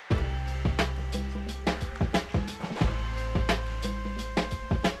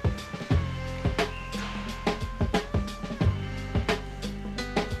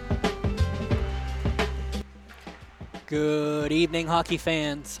Good evening, hockey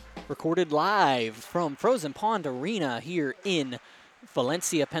fans. Recorded live from Frozen Pond Arena here in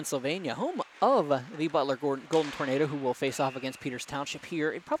Valencia, Pennsylvania, home of the Butler Golden Tornado, who will face off against Peters Township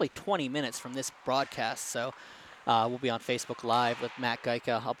here in probably 20 minutes from this broadcast. So we'll be on Facebook Live with Matt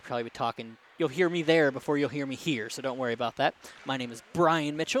Geica. I'll probably be talking. You'll hear me there before you'll hear me here, so don't worry about that. My name is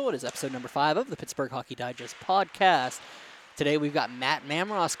Brian Mitchell. It is episode number 5 of the Pittsburgh Hockey Digest podcast. Today we've got Matt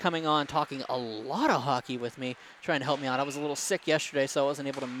Mamross coming on, talking a lot of hockey with me, trying to help me out. I was a little sick yesterday, so I wasn't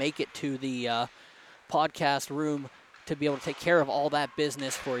able to make it to the podcast room to be able to take care of all that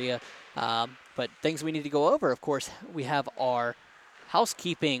business for you. But things we need to go over, of course, we have our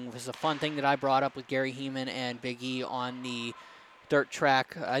housekeeping. This is a fun thing that I brought up with Gary Heeman and Big E on the Dirt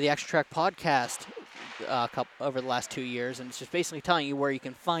Track, the Extra Track podcast over the last 2 years, and it's just basically telling you where you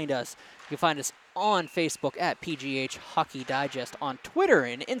can find us. You can find us on Facebook at PGH Hockey Digest, on Twitter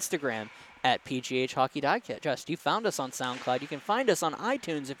and Instagram at PGH Hockey Digest. You found us on SoundCloud. You can find us on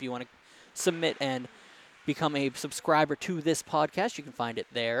iTunes if you want to submit and become a subscriber to this podcast. You can find it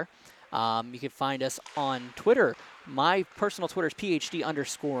there. You can find us on Twitter. My personal Twitter is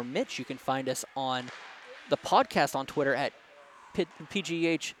PhD_Mitch. You can find us on the podcast on Twitter at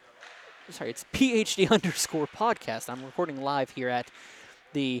PGH. Sorry, it's PhD_podcast. I'm recording live here at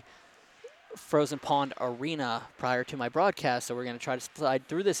the Frozen Pond Arena prior to my broadcast, so we're going to try to slide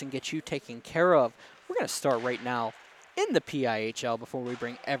through this and get you taken care of. We're going to start right now in the PIHL before we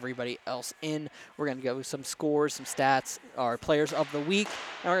bring everybody else in. We're going to go with some scores, some stats, our players of the week,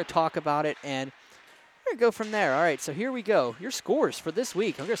 and we're going to talk about it, and we're going to go from there. All right, so here we go. Your scores for this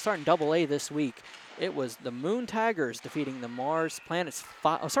week. I'm going to start in Double-A this week. It was the Moon Tigers defeating the Mars Planets.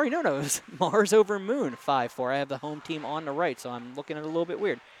 It was Mars over Moon 5-4. I have the home team on the right, so I'm looking at it a little bit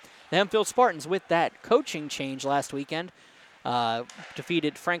weird. The Hempfield Spartans, with that coaching change last weekend,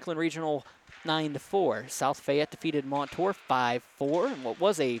 defeated Franklin Regional 9-4. South Fayette defeated Montour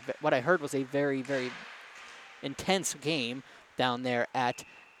 5-4. What I heard was a very, very intense game down there at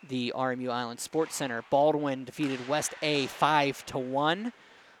the RMU Island Sports Center. Baldwin defeated West A 5-1.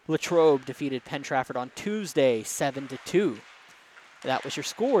 Latrobe defeated Penn Trafford on Tuesday 7-2. That was your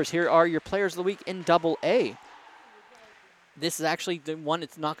scores. Here are your players of the week in Double-A. This is actually the one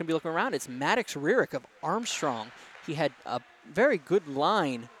that's not going to be looking around. It's Maddox Rearick of Armstrong. He had a very good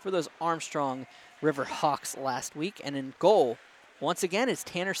line for those Armstrong River Hawks last week. And in goal, once again, it's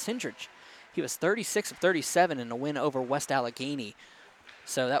Tanner Sindrich. He was 36 of 37 in a win over West Allegheny.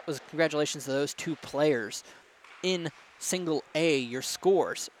 So that was congratulations to those two players. In Single A, your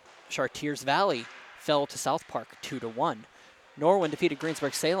scores. Chartiers Valley fell to South Park 2-1. Norwin defeated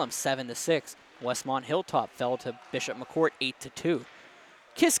Greensburg-Salem 7-6. Westmont Hilltop fell to Bishop McCourt 8-2.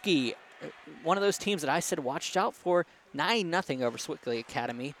 Kiski, one of those teams that I said watched out for, 9-0 over Swickley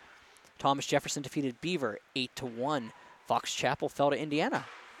Academy. Thomas Jefferson defeated Beaver 8-1. Fox Chapel fell to Indiana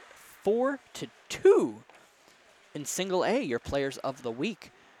 4-2. In Single A, your players of the week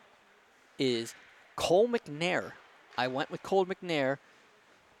is Cole McNair. I went with Cole McNair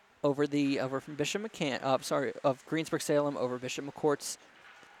over from Bishop of Greensburg-Salem over Bishop McCourt's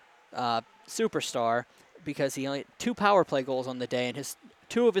superstar, because he only had 2 power play goals on the day, and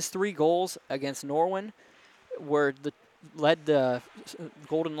 2 of his 3 goals against Norwin led the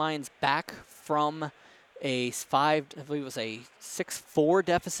Golden Lions back from a 6-4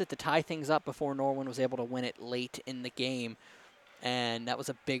 deficit to tie things up before Norwin was able to win it late in the game, and that was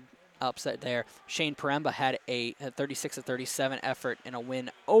a big upset there. Shane Paremba had a 36 of 37 effort in a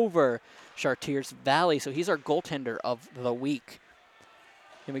win over Chartiers Valley, so he's our goaltender of the week.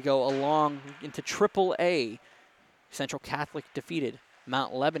 Then we go along into Triple A. Central Catholic defeated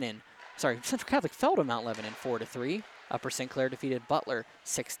Mount Lebanon. Central Catholic fell to Mount Lebanon 4-3. Upper St. Clair defeated Butler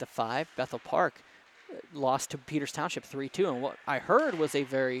 6-5. Bethel Park lost to Peters Township 3-2. And what I heard was a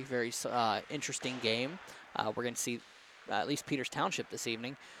very, very interesting game. We're going to see at least Peters Township this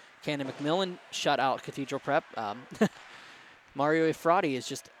evening. Cannon McMillan shut out Cathedral Prep. Mario Efrati is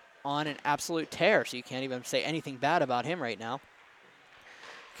just on an absolute tear, so you can't even say anything bad about him right now.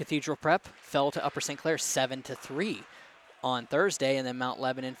 Cathedral Prep fell to Upper St. Clair 7-3 on Thursday, and then Mount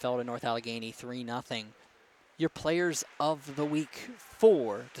Lebanon fell to North Allegheny 3-0. Your players of the week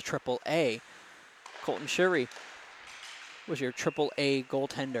for the Triple A. Colton Shuri was your Triple A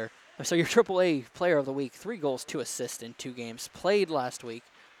goaltender. So your Triple A player of the week, 3 goals, 2 assists in 2 games played last week.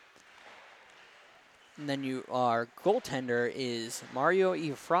 And then our goaltender is Mario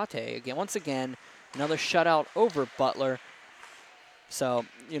Ifrate. Again, once again, another shutout over Butler. So,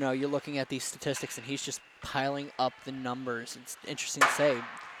 you're looking at these statistics, and he's just piling up the numbers. It's interesting to say.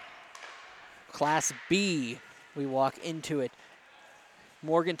 Class B, we walk into it.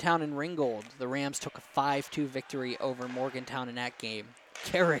 Morgantown and Ringgold. The Rams took a 5-2 victory over Morgantown in that game.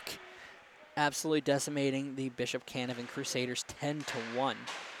 Carrick absolutely decimating the Bishop Canevin Crusaders 10-1.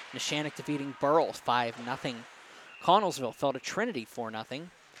 Neshannock defeating Burrell 5-0. Connellsville fell to Trinity 4-0.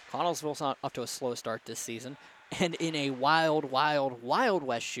 Connellsville's up to a slow start this season. And in a wild, wild, Wild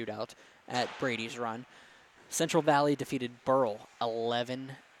West shootout at Brady's Run, Central Valley defeated Burrell 11-9.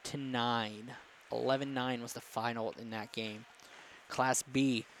 11-9 was the final in that game. Class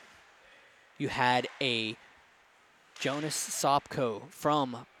B, you had a Jonas Sopko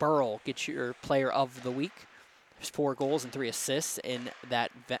from Burrell get your player of the week. There's 4 goals and 3 assists in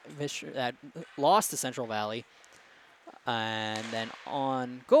that loss to Central Valley. And then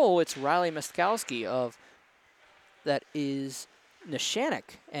on goal, it's Riley Mistkowski that is Neshannock,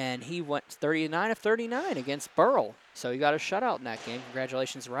 and he went 39 of 39 against Burrell. So he got a shutout in that game.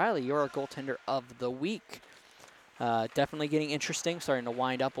 Congratulations, Riley. You're our goaltender of the week. Definitely getting interesting, starting to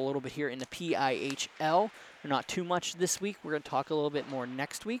wind up a little bit here in the PIHL. Not too much this week. We're going to talk a little bit more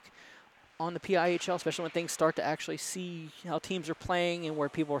next week on the PIHL, especially when things start to actually see how teams are playing and where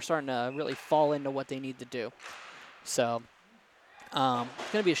people are starting to really fall into what they need to do. So it's going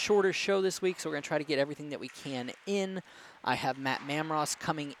to be a shorter show this week, so we're going to try to get everything that we can in. I have Matt Mamross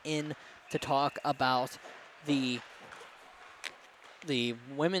coming in to talk about the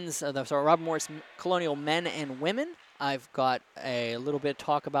women's, Robert Morris Colonial men and women. I've got a little bit of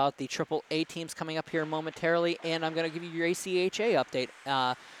talk about the AAA teams coming up here momentarily, and I'm going to give you your ACHA update.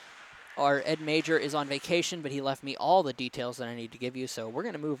 Our Ed Major is on vacation, but he left me all the details that I need to give you, so we're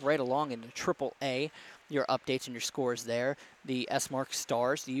going to move right along into AAA, your updates and your scores there. The S-Mark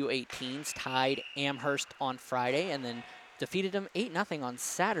Stars, the U18s, tied Amherst on Friday and then defeated them 8-0 on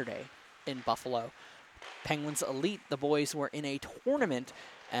Saturday in Buffalo. Penguins Elite, the boys were in a tournament,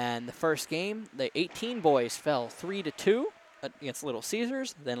 and the first game, the 18 boys fell 3-2 against Little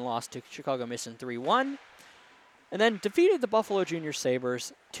Caesars, then lost to Chicago Mission 3-1, and then defeated the Buffalo Junior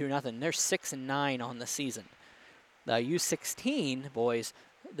Sabres 2-0. They're 6-9 on the season. The U16 boys,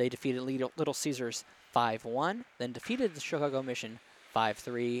 they defeated Little Caesars 5-1, then defeated the Chicago Mission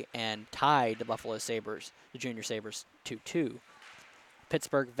 5-3, and tied the Buffalo Sabres, the Junior Sabres, 2-2.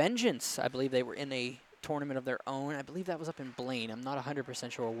 Pittsburgh Vengeance, I believe they were in a tournament of their own. I believe that was up in Blaine. I'm not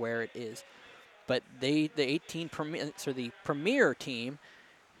 100% sure where it is. But the premier team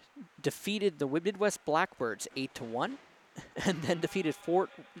defeated the Midwest Blackbirds 8-1, and then defeated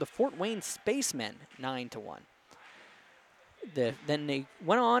the Fort Wayne Spacemen 9-1. Then they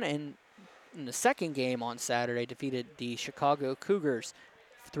went on and in the second game on Saturday defeated the Chicago Cougars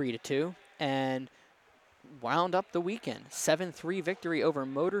 3-2 and wound up the weekend. 7-3 victory over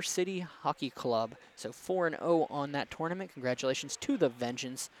Motor City Hockey Club. So 4-0 on that tournament. Congratulations to the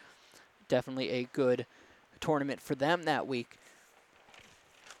Vengeance. Definitely a good tournament for them that week.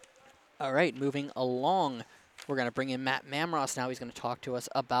 All right, moving along, we're going to bring in Matt Mamross now. He's going to talk to us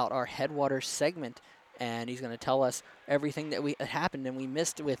about our Headwaters segment, and he's going to tell us everything that happened and we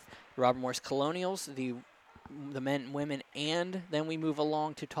missed with Robert Morris Colonials, the men and women, and then we move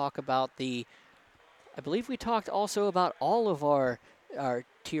along to talk about I believe we talked also about all of our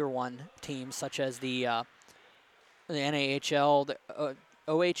Tier 1 teams, such as the NAHL, the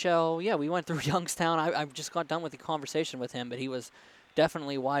OHL. Yeah, we went through Youngstown. I just got done with the conversation with him, but he was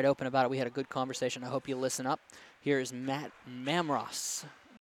definitely wide open about it. We had a good conversation. I hope you listen up. Here is Matt Mamross.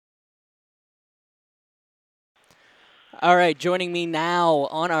 All right, joining me now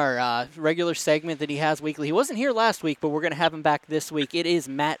on our regular segment that he has weekly. He wasn't here last week, but we're going to have him back this week. It is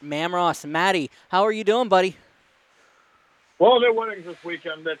Matt Mamross. Matty, how are you doing, buddy? Well, they're weddings this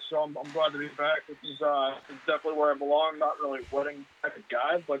weekend, Mitch, so I'm glad to be back. This is definitely where I belong. Not really a wedding type of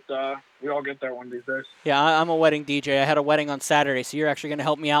guy, but we all get there one of these days. Yeah, I'm a wedding DJ. I had a wedding on Saturday, so you're actually going to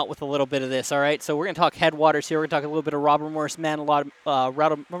help me out with a little bit of this, all right? So we're going to talk Headwaters here. We're going to talk a little bit of Robert Morris men, a lot of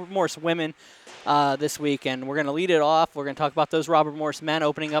Robert Morris women this week, and we're going to lead it off. We're going to talk about those Robert Morris men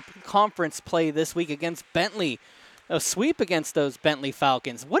opening up conference play this week against Bentley. A sweep against those Bentley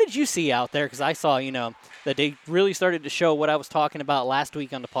Falcons. What did you see out there? Because I saw, that they really started to show what I was talking about last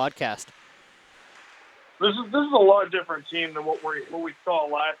week on the podcast. This is a lot different team than what we saw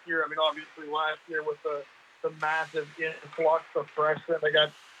last year. I mean, obviously last year with the massive influx of freshmen, they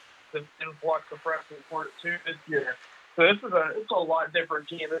got the influx of freshmen for it too this year. So it's a lot different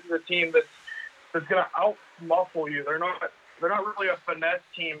team. This is a team that's going to out-muffle you. They're not really a finesse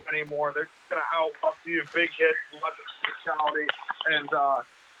team anymore. They're going to out-muffle you, big hits, lots of physicality. And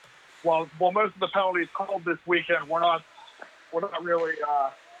while most of the penalties called this weekend, we're not really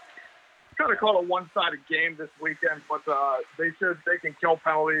kind of called a one-sided game this weekend, but they can kill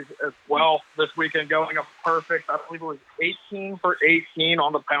penalties as well this weekend, going up perfect. I believe it was 18 for 18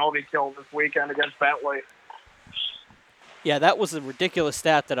 on the penalty kill this weekend against Bentley. Yeah, that was a ridiculous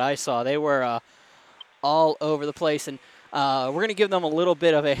stat that I saw. They were all over the place, and we're going to give them a little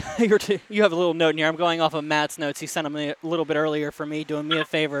bit of a – you have a little note in here. I'm going off of Matt's notes. He sent them a little bit earlier for me, doing me a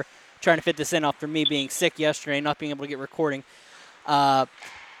favor, trying to fit this in after me being sick yesterday, not being able to get recording.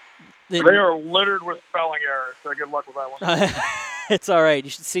 They are littered with spelling errors, so good luck with that one. It's all right. You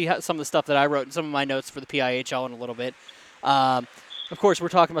should see some of the stuff that I wrote in some of my notes for the PIHL in a little bit. Of course, we're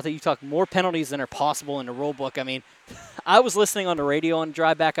talking about that you talk more penalties than are possible in the rule book. I mean, I was listening on the radio on the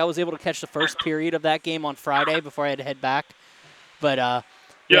drive back. I was able to catch the first period of that game on Friday before I had to head back. But,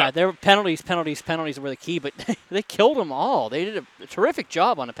 yeah, there were penalties were the key, but they killed them all. They did a terrific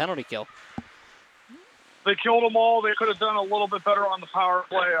job on a penalty kill. They killed them all. They could have done a little bit better on the power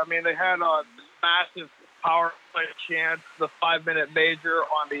play. I mean, they had a massive power play chance, the 5-minute major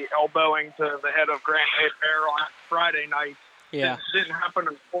on the elbowing to the head of Grant Hebert on Friday night. Yeah. Didn't happen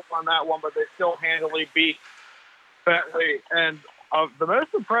on that one, but they still handily beat Bentley. And the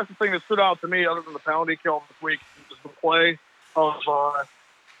most impressive thing that stood out to me, other than the penalty kill this week, was the play of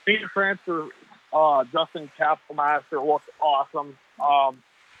senior transfer Justin Kapelmaster. Looked awesome.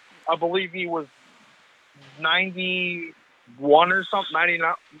 I believe he was 91 or something,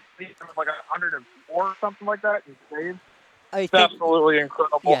 99, like 104 or something like that. He saved. It's absolutely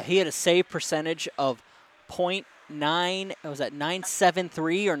incredible. Yeah, he had a save percentage of .9. Was that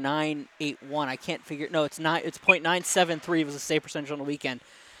 973 or 981? I can't figure. No, it's not. It's .973 was the save percentage on the weekend.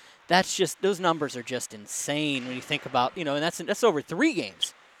 That's just, those numbers are just insane when you think about, and that's over 3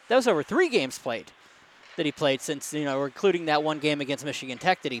 games. That was over 3 games played that he played since, we're including that one game against Michigan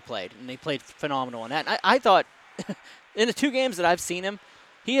Tech that he played, and he played phenomenal in that. And I thought in the 2 games that I've seen him,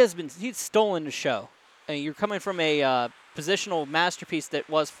 he's stolen the show. I mean, you're coming from a positional masterpiece that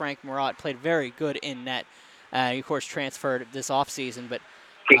was Frank Murat, played very good in net. He, of course, transferred this offseason, but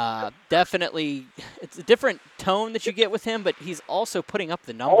definitely it's a different tone that you get with him, but he's also putting up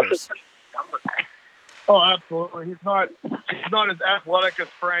the numbers. Oh, absolutely. He's not as athletic as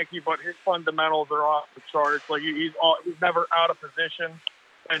Frankie, but his fundamentals are off the charts. Like he's never out of position,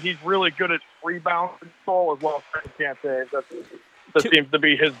 and he's really good at rebound control as well as Frankie can't save. That seems to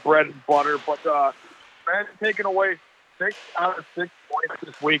be his bread and butter. But man, taking away 6 out of 6 points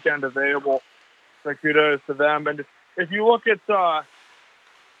this weekend available. So kudos to them. And if you look at our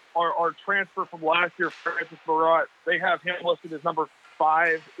transfer from last year, Francis Barat, they have him listed as number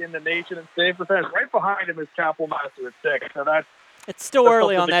 5 in the nation in save percentage. Right behind him is Kapelmaster at 6. So it's still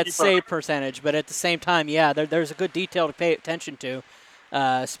early on that save percentage, but at the same time, yeah, there's a good detail to pay attention to,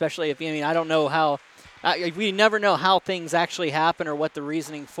 especially if, I don't know how we never know how things actually happen or what the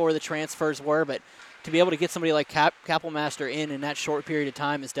reasoning for the transfers were, but to be able to get somebody like Kapelmaster in that short period of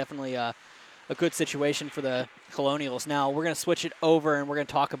time is definitely a good situation for the Colonials. Now we're going to switch it over and we're going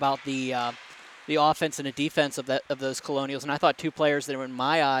to talk about the offense and the defense of those Colonials. And I thought 2 players that were in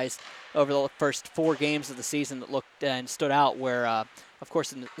my eyes over the first 4 games of the season that looked and stood out were, of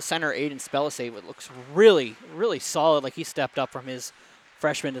course, in the center, Aiden Spelisate, what looks really, really solid, like he stepped up from his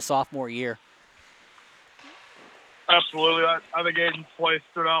freshman to sophomore year. Absolutely. I think Aiden's play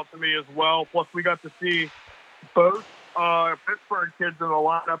stood out to me as well. Plus, we got to see both Pittsburgh kids in the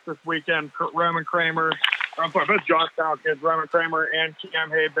lineup this weekend. Roman Kramer, both Johnstown kids, Roman Kramer and Cam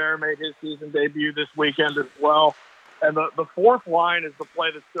Hebert made his season debut this weekend as well. And the fourth line is the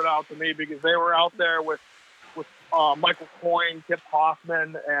play that stood out to me because they were out there with Michael Coyne, Kip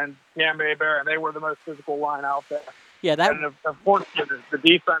Hoffman, and Cam Hebert, and they were the most physical line out there. Yeah, and of course the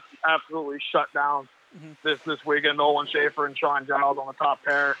defense absolutely shut down this weekend. Nolan Schaefer and Sean Giles on the top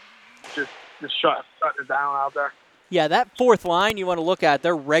pair just shut it down out there. Yeah, that fourth line you want to look at,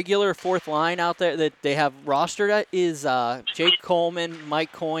 their regular fourth line out there that they have rostered is Jake Coleman,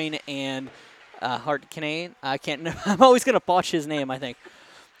 Mike Coyne, and Hart Canane. I'm always going to botch his name, I think.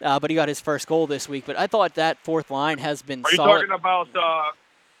 But he got his first goal this week. But I thought that fourth line has been solid. Are you talking about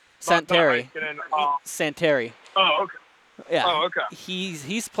Santeri? Santeri. Oh, okay. Yeah. Oh, okay.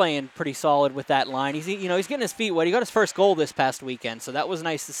 He's playing pretty solid with that line. He's getting his feet wet. He got his first goal this past weekend, so that was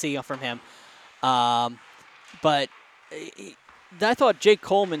nice to see from him. But I thought Jake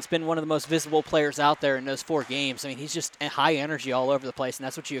Coleman's been one of the most visible players out there in those 4 games. I mean, he's just high energy all over the place, and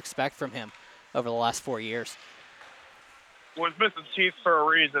that's what you expect from him over the last 4 years. Well, he's missing teeth for a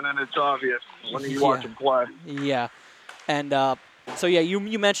reason, and it's obvious when you watch him play. Yeah. And so, yeah,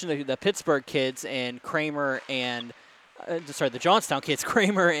 you mentioned the Pittsburgh kids and Kramer and the Johnstown kids,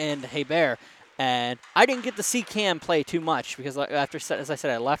 Kramer and Hebert. And I didn't get to see Cam play too much because, as I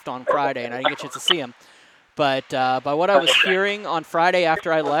said, I left on Friday and I didn't get a chance to see him. But by what I was hearing on Friday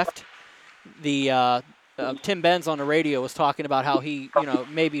after I left, the Tim Benz on the radio was talking about how he,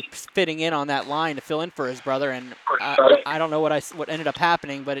 maybe fitting in on that line to fill in for his brother. And I don't know what ended up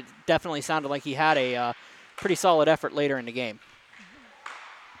happening, but it definitely sounded like he had a pretty solid effort later in the game.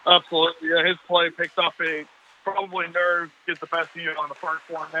 Absolutely. Yeah, his play picked up probably nerves, gets the best of you on the first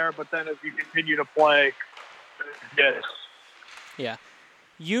one there, but then as you continue to play, yes. Yeah.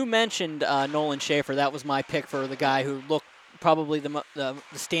 You mentioned Nolan Schaefer. That was my pick for the guy who looked probably the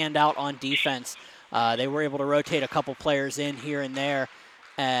standout on defense. They were able to rotate a couple players in here and there.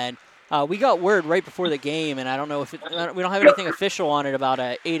 And we got word right before the game, and I don't know if we don't have anything official on it about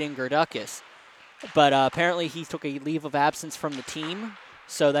Aiden Gerdukis. But apparently he took a leave of absence from the team.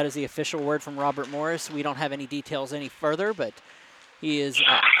 So that is the official word from Robert Morris. We don't have any details any further, but he is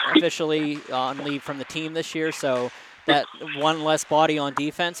officially on leave from the team this year. So that one less body on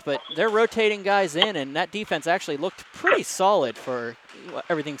defense, but they're rotating guys in, and that defense actually looked pretty solid for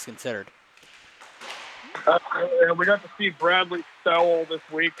everything's considered. We got to see Bradley Stowell this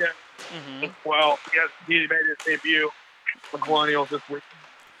weekend as well. Yes, he made his debut with Colonials this week,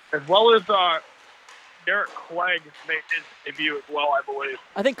 as well as Derek Clegg made his debut as well, I believe.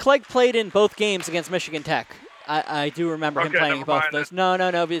 I think Clegg played in both games against Michigan Tech. I do remember him playing both of those. No,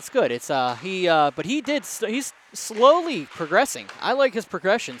 but it's good. It's but he's slowly progressing. I like his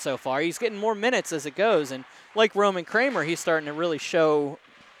progression so far. He's getting more minutes as it goes, and like Roman Kramer, he's starting to really show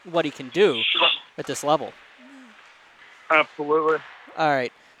what he can do at this level. Absolutely. All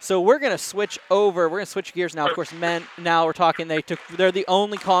right. So we're going to switch over. We're going to switch gears now. Of course, men, now we're talking they're the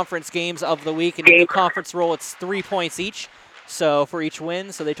only conference games of the week. In the new conference rule, it's 3 points each. So for each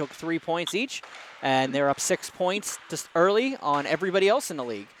win, so they took 3 points each, and they're up 6 points just early on everybody else in the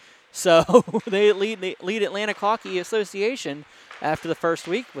league. So they lead Atlantic Hockey Association after the first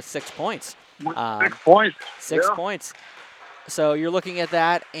week with 6 points. 6 points. 6 points. So you're looking at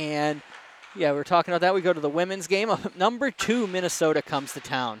that, and yeah, we're talking about that. We go to the women's game. Number 2, Minnesota comes to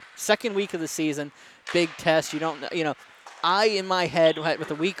town. Second week of the season, big test. I in my head with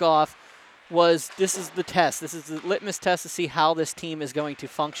the week off this is the test. This is the litmus test to see how this team is going to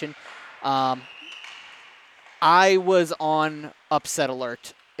function. I was on upset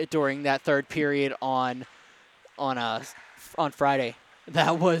alert during that third period on Friday.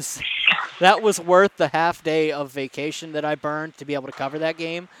 That was worth the half day of vacation that I burned to be able to cover that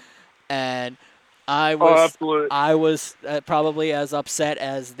game. And I was probably as upset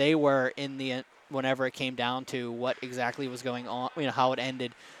as they were in the whenever it came down to what exactly was going on, how it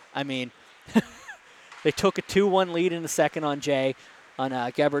ended. I mean, they took a 2-1 lead in the second on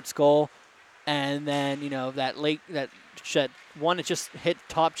Gebhardt's goal, and then that one that just hit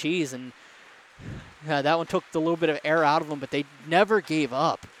top cheese, and that one took the little bit of air out of them, but they never gave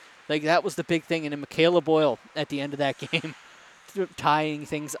up. Like that was the big thing, and then Michaela Boyle at the end of that game. Tying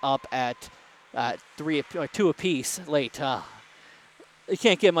things up at 2 apiece late. You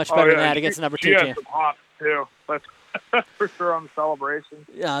can't get much better than that against the number 2 team. Some hops too. That's for sure on the celebration.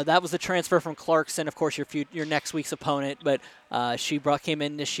 That was the transfer from Clarkson, of course, your next week's opponent. But she came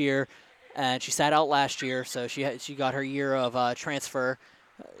in this year, and she sat out last year, so she got her year of transfer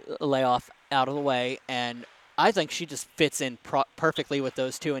layoff out of the way, and I think she just fits in perfectly with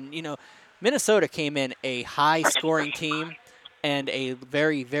those two. And Minnesota came in a high-scoring team and a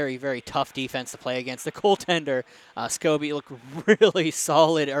very, very, very tough defense to play against. The goaltender, Scobie, looked really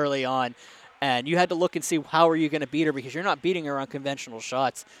solid early on. And you had to look and see how are you going to beat her because you're not beating her on conventional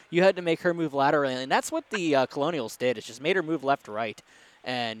shots. You had to make her move laterally, and that's what the Colonials did. It just made her move left to right.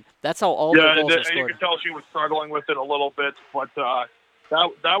 And that's how all their goals were scored. You could tell she was struggling with it a little bit, but that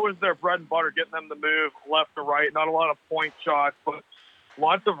was their bread and butter, getting them to move left to right. Not a lot of point shots, but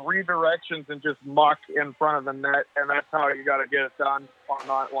lots of redirections and just muck in front of the net, and that's how you got to get it done on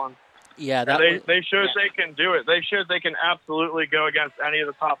that one. Yeah, they showed they can do it. They showed they can absolutely go against any of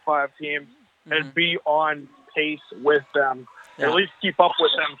the top 5 teams and be on pace with them. Yeah. At least keep up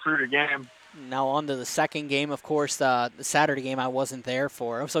with them through the game. Now on to the second game, of course, the Saturday game I wasn't there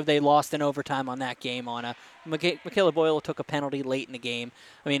for. So they lost in overtime on that game. Michaela Boyle took a penalty late in the game.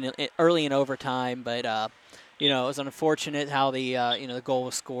 I mean, early in overtime, but it was unfortunate how the goal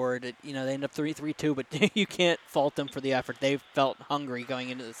was scored. They ended up 3-2, but you can't fault them for the effort. They felt hungry going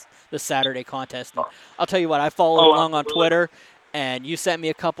into this Saturday contest. And I'll tell you what, I followed along on Twitter, and you sent me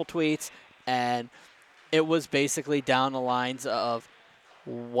a couple tweets, and it was basically down the lines of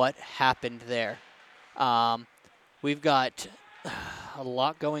what happened there. We've got a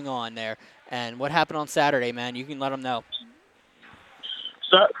lot going on there. And what happened on Saturday, man? You can let them know.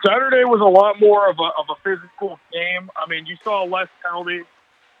 Saturday was a lot more of a physical game. I mean, you saw less penalties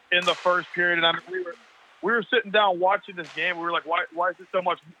in the first period, and I mean, we were sitting down watching this game. We were like, why is it so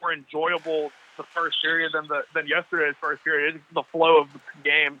much more enjoyable the first period than yesterday's first period? The flow of the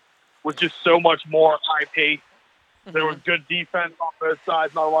game was just so much more high paced. Mm-hmm. There was good defense on both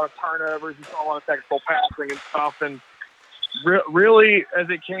sides, not a lot of turnovers. You saw a lot of technical passing and stuff. And really, as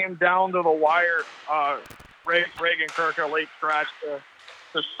it came down to the wire, Reagan Kirk a late scratch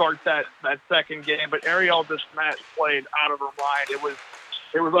to start that second game. But Ariel DeSmet played out of her mind. It was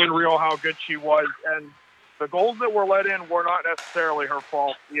unreal how good she was. And the goals that were let in were not necessarily her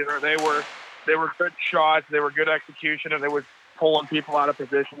fault either. They were good shots, they were good execution, and they were pulling people out of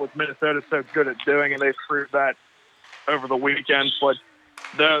position, which Minnesota's so good at doing, and they proved that over the weekend. But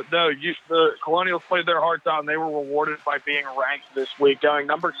the Colonials played their hearts out, and they were rewarded by being ranked this week, going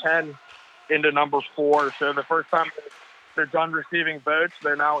number 10 into number 4. So the first time they're done receiving votes,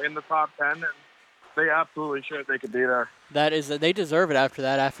 they're now in the top 10, and they absolutely showed they could be there. They deserve it after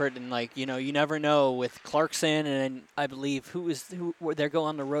that effort, and you never know with Clarkson, and I believe who they're going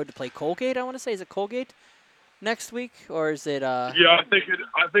on the road to play Colgate. I want to say, is it Colgate next week, or is it? Yeah, I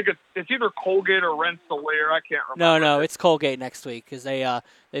think it's either Colgate or Rensselaer. I can't remember. No, it's Colgate next week because they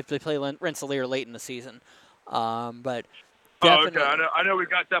play Rensselaer late in the season. But definitely, okay, I know we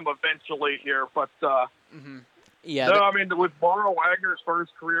got them eventually here, but. Mm-hmm. Yeah. No, I mean, with Mara Wagner's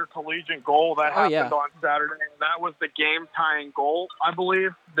first career collegiate goal, that happened on Saturday, and that was the game-tying goal, I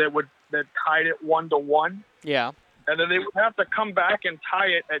believe, that tied it 1-1. Yeah. And then they would have to come back and tie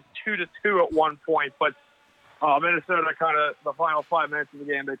it at 2-2 at one point, but Minnesota the final 5 minutes of the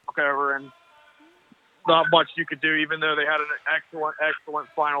game, they took over, and not much you could do, even though they had an excellent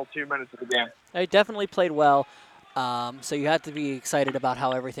final 2 minutes of the game. They definitely played well. So you have to be excited about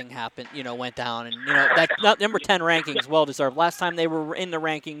how everything happened, went down. And, that number 10 rankings, well-deserved. Last time they were in the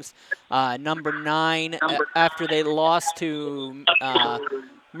rankings, number 9, after they lost to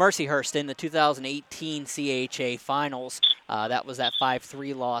Mercyhurst in the 2018 CHA Finals. That was that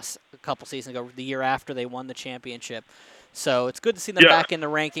 5-3 loss a couple seasons ago, the year after they won the championship. So it's good to see them back in the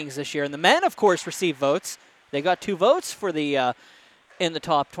rankings this year. And the men, of course, received votes. They got 2 votes for the in the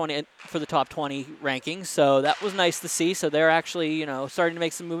top 20 for the top 20 rankings, so that was nice to see. So they're actually, starting to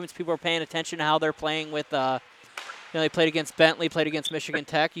make some movements. People are paying attention to how they're playing with. They played against Bentley, played against Michigan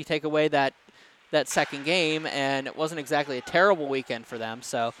Tech. You take away that second game, and it wasn't exactly a terrible weekend for them.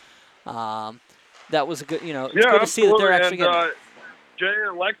 So that was a good. It's good to see that they're actually getting. Jay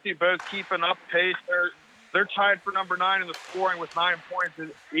and Lexi both keeping up pace. They're tied for number 9 in the scoring with 9 points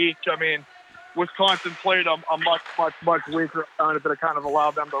each. I mean, Wisconsin played a much weaker opponent that kind of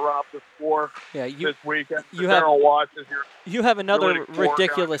allowed them to run up the score this weekend. You have another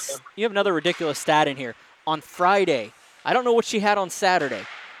ridiculous stat in here. On Friday, I don't know what she had on Saturday,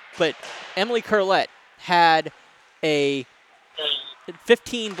 but Emily Curlett had 15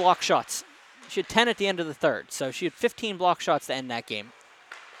 block shots. She had 10 at the end of the third, so she had 15 block shots to end that game.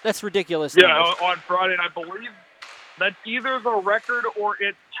 That's ridiculous. Yeah, on Friday, and I believe that's either the record or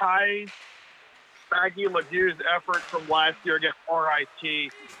it ties Maggie Legue's effort from last year against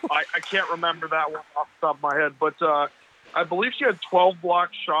RIT. I can't remember that one off the top of my head, but I believe she had 12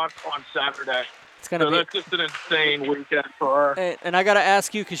 block shots on Saturday. That's just an insane weekend for her. And I got to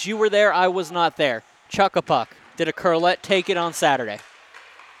ask you, because you were there, I was not there. Chuck-a-puck, did a Curlette take it on Saturday?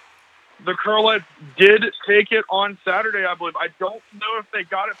 The Curlette did take it on Saturday, I believe. I don't know if they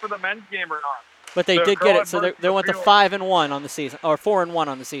got it for the men's game or not. But they did get it, so they went to 5-1 on the season, or 4-1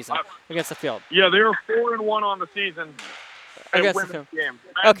 on the season against the field. Yeah, they were 4-1 on the season against women's games.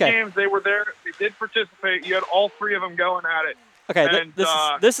 Men's games, they were there. They did participate. You had all 3 of them going at it. Okay,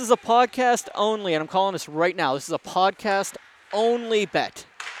 this is a podcast only, and I'm calling this right now. This is a podcast only bet.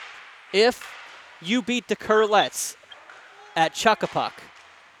 If you beat the Curlettes at Chuck-a-puck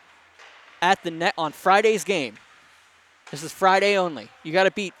at the net on Friday's game, this is Friday only. You got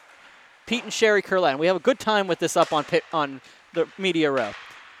to beat Pete and Sherry Curlette. And we have a good time with this up on the media row.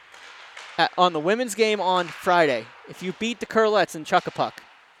 On the women's game on Friday, if you beat the Curlettes in Chuck-a-puck,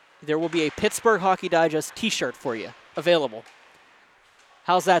 there will be a Pittsburgh Hockey Digest T-shirt for you available.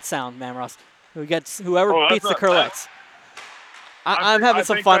 How's that sound, Mamross? Whoever beats the Curlettes. I'm having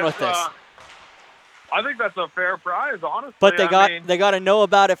some fun with this. I think that's a fair prize, honestly. But they got to know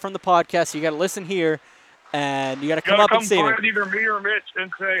about it from the podcast. So you got to listen here, and you got to come up and see it. Either me or Mitch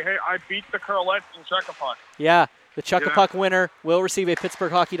and say, "Hey, I beat the Curlettes in Chuck-a-puck." Yeah, the Chuck-a-puck winner will receive a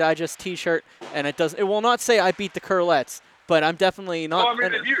Pittsburgh Hockey Digest T-shirt, and it will not say "I beat the Curlettes," but I'm definitely not. Well, I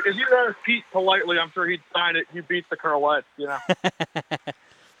mean, if you ask Pete politely, I'm sure he'd sign it. You beat the Curlettes,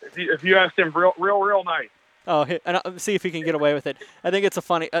 If you asked him real nice. Oh, and I'll see if he can get away with it. I think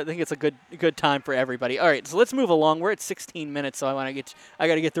it's a good time for everybody. All right, so let's move along. We're at 16 minutes, so I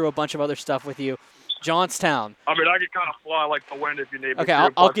got to get through a bunch of other stuff with you. Johnstown. I mean, I can kind of fly like the wind if you need me Okay,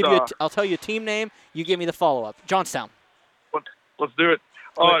 to. I'll tell you a team name. You give me the follow-up. Johnstown. Let's do it.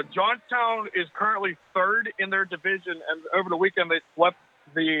 Johnstown is currently third in their division, and over the weekend they swept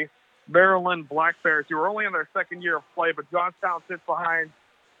the Maryland Black Bears, who are only in their second year of play, but Johnstown sits behind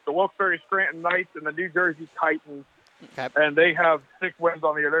the Wilkes-Barre Scranton Knights and the New Jersey Titans, and they have 6 wins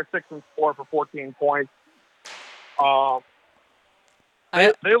on the year. They're 6-4 for 14 points.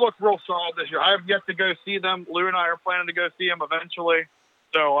 They look real solid this year. I have yet to go see them. Lou and I are planning to go see them eventually.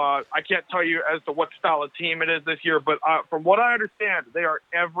 So I can't tell you as to what style of team it is this year, but from what I understand, they are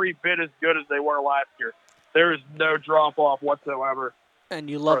every bit as good as they were last year. There is no drop-off whatsoever. And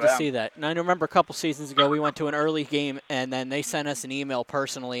you love to see that. And I remember a couple seasons ago we went to an early game, and then they sent us an email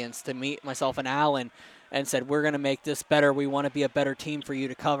personally and to meet myself and Alan and said, we're going to make this better. We want to be a better team for you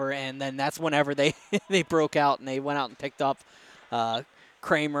to cover. And then that's whenever they broke out and they went out and picked up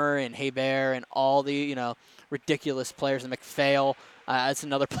Kramer and Hebert and all the ridiculous players, and McPhail. That's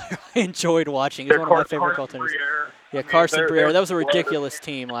another player I enjoyed watching. He's one of my favorite goaltenders. Yeah, Carson Briere. That was a ridiculous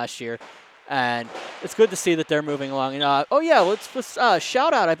team last year. And it's good to see that they're moving along. And, let's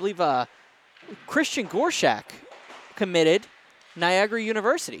shout out, I believe, Christian Gorshak committed Niagara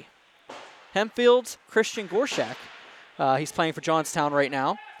University. Hempfield's Christian Gorshak. He's playing for Johnstown right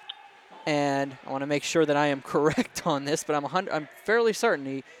now. And I want to make sure that I am correct on this, but I'm fairly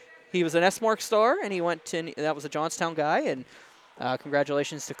certain he was an S-Mark star, and that was a Johnstown guy. And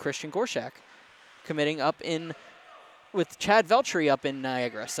congratulations to Christian Gorshak committing with Chad Veltri up in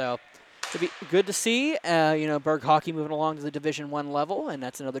Niagara. So it'd be good to see, Berg hockey moving along to the Division I level, and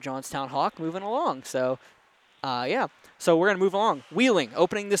that's another Johnstown Hawk moving along. So, So we're going to move along. Wheeling,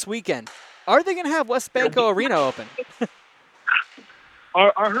 opening this weekend. Are they going to have West Banco Arena open?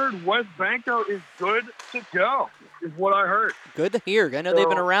 I heard West Banco is good to go, is what I heard. Good to hear. I know they've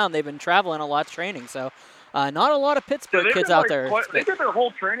been around. They've been traveling a lot training, so not a lot of Pittsburgh kids out there. They did their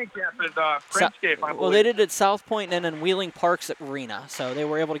whole training camp at Princecape, I believe. Well, they did it at South Point and then Wheeling Parks Arena, so they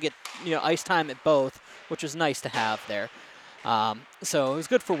were able to get ice time at both, which was nice to have there. So it was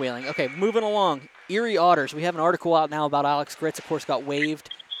good for Wheeling. Okay, moving along. Erie Otters. We have an article out now about Alex Gritz, of course, got waived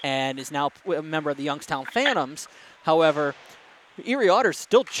and is now a member of the Youngstown Phantoms. However, Erie Otters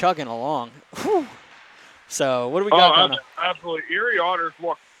still chugging along. Whew. So what do we got going on? Absolutely. Erie Otters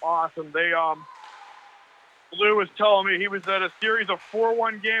look awesome. They Lou was telling me he was at a series of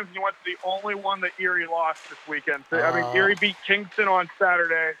 4-1 games, and he went to the only one that Erie lost this weekend. So, Erie beat Kingston on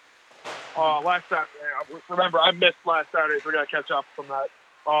Saturday. Last Saturday. Remember, I missed last Saturday, so we got to catch up from that.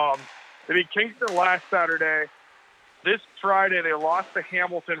 They beat Kingston last Saturday. This Friday, they lost to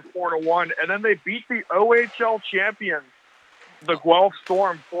Hamilton 4-1, and then they beat the OHL champions, the Guelph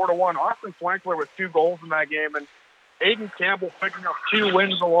Storm, 4-1. Austin Swankler with 2 goals in that game, and Aiden Campbell picking up 2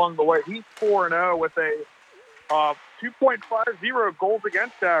 wins along the way. He's 4-0 with a 2.50 goals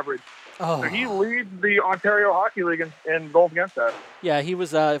against average. So he leads the Ontario Hockey League in goals against average. Yeah, he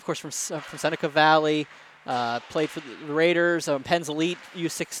was, of course, from Seneca Valley. Played for the Raiders. Penn's Elite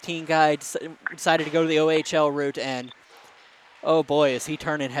U16 guy decided to go to the OHL route, and oh boy, is he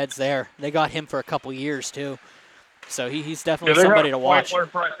turning heads there. They got him for a couple years too, so he's definitely somebody to watch. For,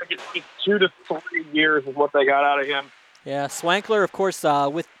 I think it's 2 to 3 years is what they got out of him. Yeah, Swankler, of course,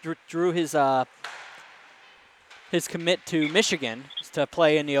 withdrew his commit to Michigan to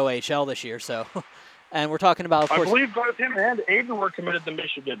play in the OHL this year. So. And we're talking about, of course, I believe both him and Aiden were committed to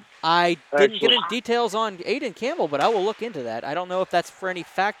Michigan. I didn't get any details on Aiden Campbell, but I will look into that. I don't know if that's for any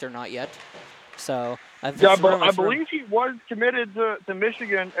fact or not yet. So I believe he was committed to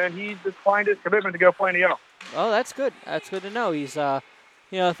Michigan, and he declined his commitment to go play in the O. Oh, that's good. That's good to know. He's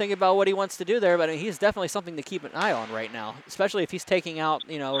thinking about what he wants to do there, but he's definitely something to keep an eye on right now, especially if he's taking out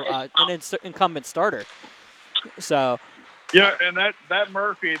an incumbent starter. So. Yeah, and that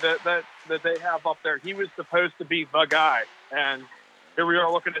Murphy that they have up there, he was supposed to be the guy. And here we are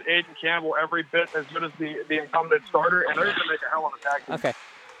looking at Aiden Campbell, every bit as good as the incumbent starter, and they're going to make a hell of a tag team. Okay.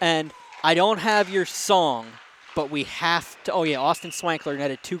 And I don't have your song, but we have to. Oh, yeah, Austin Swankler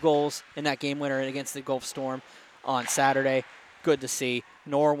netted 2 goals in that game winner against the Gulf Storm on Saturday. Good to see.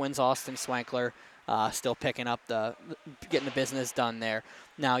 Norwin's Austin Swankler still getting the business done there.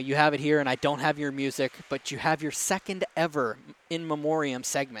 Now, you have it here, and I don't have your music, but you have your second ever In Memoriam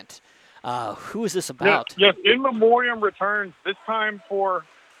segment. Who is this about? Yes, In Memoriam returns, this time for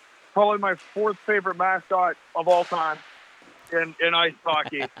probably my 4th favorite mascot of all time in ice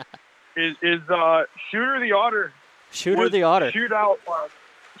hockey, is Shooter the Otter. Shooter the Otter.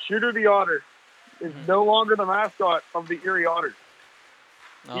 Shooter the Otter is no longer the mascot of the Erie Otters.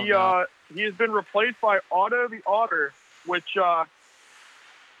 Oh, He has been replaced by Otto the Otter, which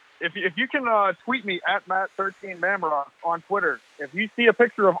if you can tweet me at Matt13Mamroth on Twitter, if you see a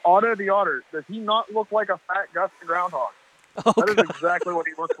picture of Otto the Otter, does he not look like a fat Gus the Groundhog? Oh, that is exactly what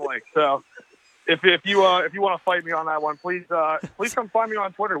he looks like. So if you want to fight me on that one, please come find me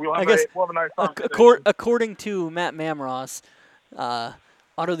on Twitter. We'll have a nice conversation. According to Matt Mamroth,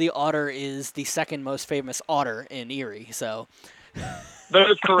 Otto the Otter is the second most famous otter in Erie. So that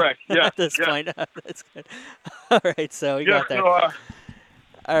is correct. Yeah, that's fine. That's good. All right, so we got there. All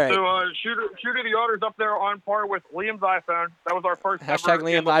right. So Shooter the Otter's up there on par with Liam's iPhone. That was our first hashtag ever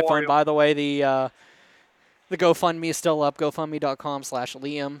Liam's iPhone. By the way, the GoFundMe is still up.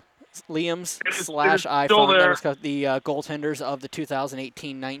 GoFundMe.com/Liam's/iPhone. That was the goaltenders of the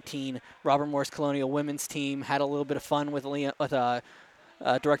 2018-19 Robert Morris Colonial Women's Team. Had a little bit of fun with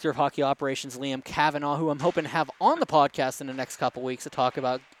Director of Hockey Operations Liam Cavanaugh, who I'm hoping to have on the podcast in the next couple weeks to talk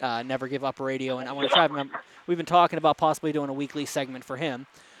about Never Give Up Radio. And I want to try to remember, we've been talking about possibly doing a weekly segment for him.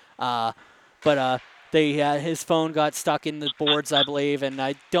 But his phone got stuck in the boards, I believe, and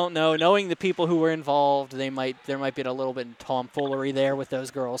I don't know. Knowing the people who were involved, there might be a little bit of tomfoolery there with those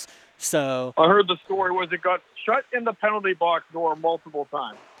girls. So I heard the story was it got shut in the penalty box door multiple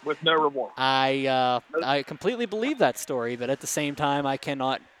times with no remorse. I completely believe that story, but at the same time, I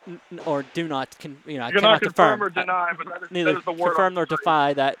cannot or do not I cannot confirm or deny, but that is the word. Confirm nor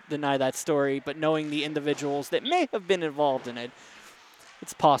deny that story. But knowing the individuals that may have been involved in it,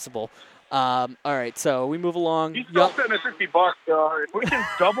 it's possible. All right, so we move along. He's still sitting at $50. If we can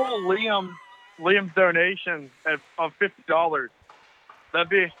double Liam's donation of $50, that'd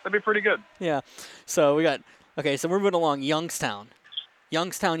be pretty good. Yeah. So we got so we're moving along. Youngstown,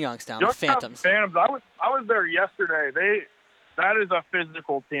 the Phantoms. I was there yesterday. That is a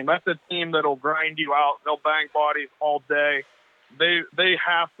physical team. That's a team that'll grind you out. They'll bang bodies all day. They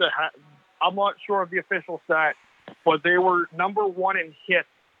have to. I'm not sure of the official stat, but they were number 1 in hits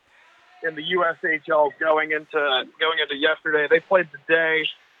in the USHL going into yesterday. They played today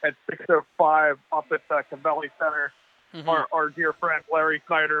at 6:05 up at Cavelli Center. Mm-hmm. Our dear friend Larry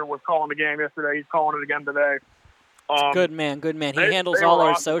Snyder was calling the game yesterday. He's calling it again today. Good man. He handles all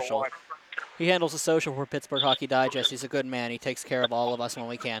our social. He handles the social for Pittsburgh Hockey Digest. He's a good man. He takes care of all of us when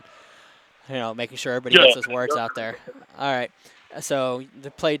we can. Making sure everybody gets his words out there. All right. So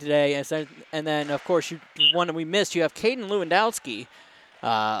the play today, and then of course one that we missed. You have Caden Lewandowski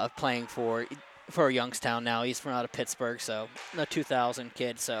playing for Youngstown now. He's from out of Pittsburgh, so a 2000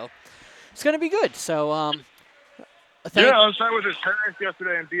 kid. So it's going to be good. So I was chatting with his parents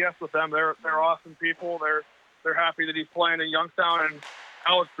yesterday and BS with them. They're awesome people. They're happy that he's playing in Youngstown, and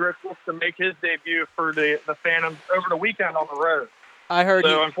Alex Dritz looks to make his debut for the Phantoms over the weekend on the road. I heard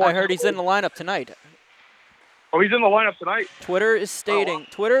he's in the lineup tonight. Oh, he's in the lineup tonight? Twitter is stating.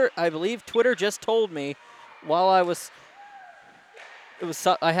 I believe Twitter just told me while I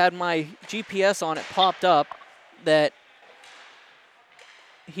had my GPS on it popped up that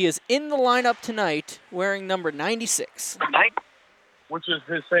he is in the lineup tonight wearing number 96. Which is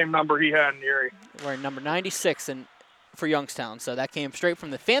his same number he had in Erie. Wearing number 96 for Youngstown. So that came straight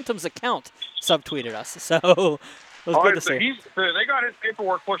from the Phantoms account, subtweeted us. So it was good to see. They got his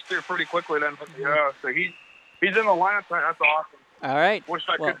paperwork pushed through pretty quickly then. So he's in the lineup tonight. That's awesome. All right. Wish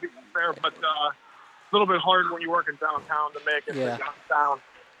I could be there, but it's a little bit hard when you work in downtown to make it to downtown.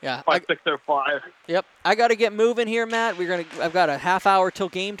 Yeah. By 6:05. Yep. I got to get moving here, Matt. I've got a half hour till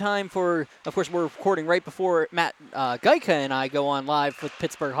game time of course, we're recording right before Matt Geika and I go on live with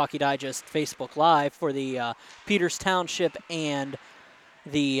Pittsburgh Hockey Digest Facebook Live for the Peters Township and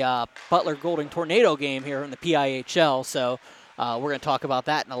the Butler Golden Tornado game here in the PIHL. So we're going to talk about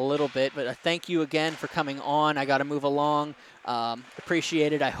that in a little bit. But thank you again for coming on. I got to move along.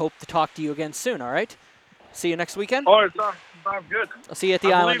 Appreciate it. I hope to talk to you again soon, all right? See you next weekend? Oh, it sounds good. I'll see you at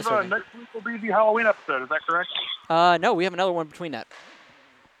the Island. I believe next week will be the Halloween episode. Is that correct? No, we have another one between that.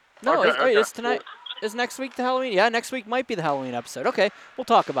 No, it's tonight. Is next week the Halloween? Yeah, next week might be the Halloween episode. Okay, we'll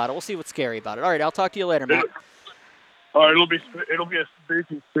talk about it. We'll see what's scary about it. All right, I'll talk to you later, Matt. All right, it'll be a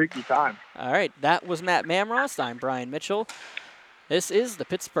spooky time. All right, that was Matt Mamroth. I'm Brian Mitchell. This is the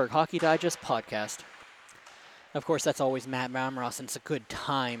Pittsburgh Hockey Digest podcast. Of course, that's always Matt Mamroth, and it's a good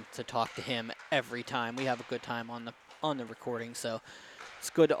time to talk to him every time. We have a good time on the recording, so it's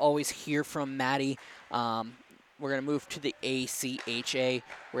good to always hear from Matty. We're going to move to the ACHA.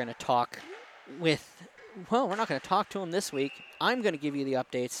 We're going to talk we're not going to talk to him this week. I'm going to give you the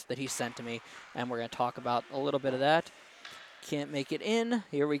updates that he sent to me, and we're going to talk about a little bit of that. Can't make it in.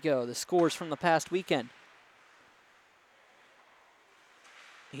 Here we go. The scores from the past weekend.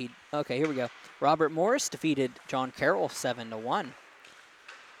 Okay, here we go. Robert Morris defeated John Carroll 7-1.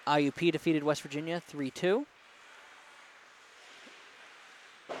 IUP defeated West Virginia 3-2.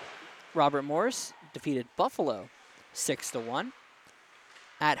 Robert Morris defeated Buffalo 6-1.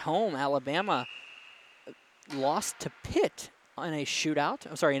 At home, Alabama lost to Pitt in a shootout.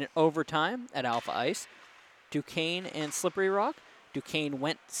 In an overtime at Alpha Ice. Duquesne and Slippery Rock. Duquesne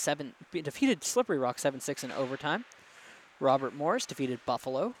defeated Slippery Rock 7-6 in overtime. Robert Morris defeated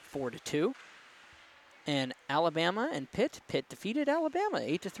Buffalo 4-2. And Alabama and Pitt defeated Alabama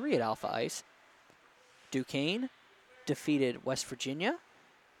 8-3 at Alpha Ice. Duquesne defeated West Virginia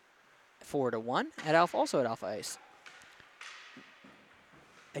 4-1 at also at Alpha Ice.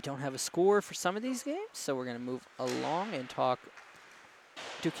 I don't have a score for some of these games, so we're going to move along and talk.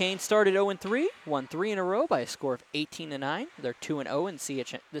 Duquesne started 0-3, won 3 in a row by a score of 18-9. They're 2-0 in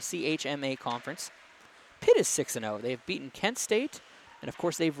the CHMA conference. Pitt is 6-0. They have beaten Kent State, and of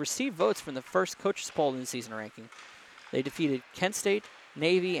course they've received votes from the first coaches poll in the season ranking. They defeated Kent State,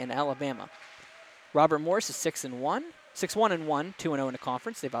 Navy, and Alabama. Robert Morris is 6-1, 2-0 in the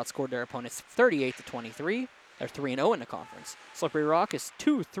conference. They've outscored their opponents 38-23. They're 3-0 in the conference. Slippery Rock is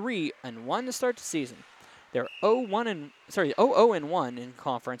 2-3-1 to start the season. They're 0-1 in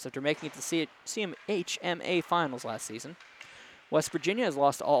conference after making it to CHMA finals last season. West Virginia has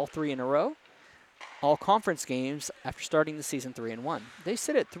lost all 3 in a row. All conference games after starting the season 3-1. They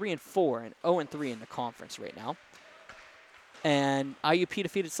sit at 3-4 and 0-3 in the conference right now. And IUP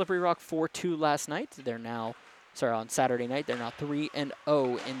defeated Slippery Rock 4-2 last night. They're now, on Saturday night, they're now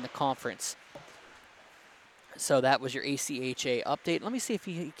 3-0 in the conference. So that was your ACHA update. Let me see if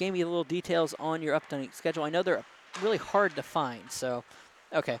you gave me a little details on your upcoming schedule. I know they're really hard to find. So,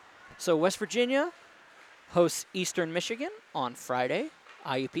 okay. So West Virginia hosts Eastern Michigan on Friday.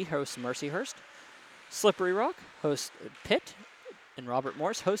 IUP hosts Mercyhurst. Slippery Rock hosts Pitt. And Robert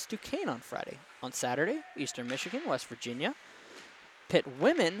Morris hosts Duquesne on Friday. On Saturday, Eastern Michigan, West Virginia. Pitt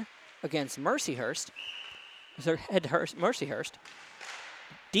women against Mercyhurst. So head to Mercyhurst.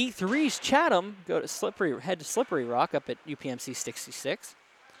 D3's Chatham head to Slippery Rock up at UPMC 66.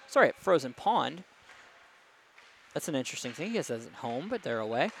 At Frozen Pond. That's an interesting thing. He has that at home, but they're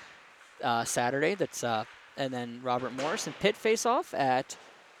away. Saturday, and then Robert Morris and Pitt face off at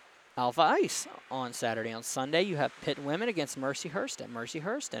Alpha Ice on Saturday. On Sunday, you have Pitt women against Mercyhurst at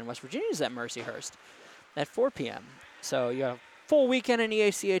Mercyhurst, and West Virginia's at Mercyhurst at 4 p.m. So you have a full weekend in the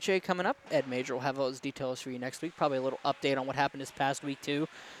ACHA coming up. Ed Major will have those details for you next week. Probably a little update on what happened this past week, too,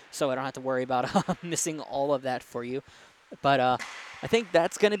 so I don't have to worry about missing all of that for you. But I think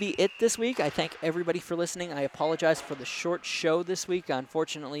that's going to be it this week. I thank everybody for listening. I apologize for the short show this week.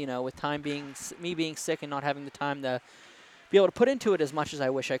 Unfortunately, with me being sick and not having the time to be able to put into it as much as I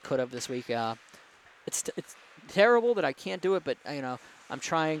wish I could have this week. It's terrible that I can't do it, but I'm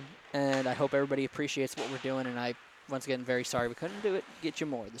trying, and I hope everybody appreciates what we're doing. And once again, very sorry we couldn't do it. Get you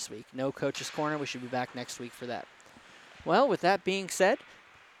more this week. No Coach's Corner. We should be back next week for that. Well, with that being said,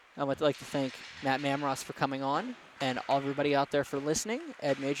 I would like to thank Matt Mamross for coming on, and everybody out there for listening.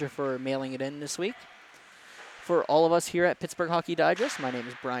 Ed Major for mailing it in this week. For all of us here at Pittsburgh Hockey Digest, my name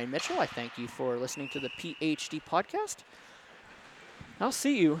is Brian Mitchell. I thank you for listening to the PHD podcast. I'll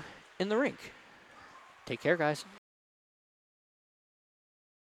see you in the rink. Take care, guys.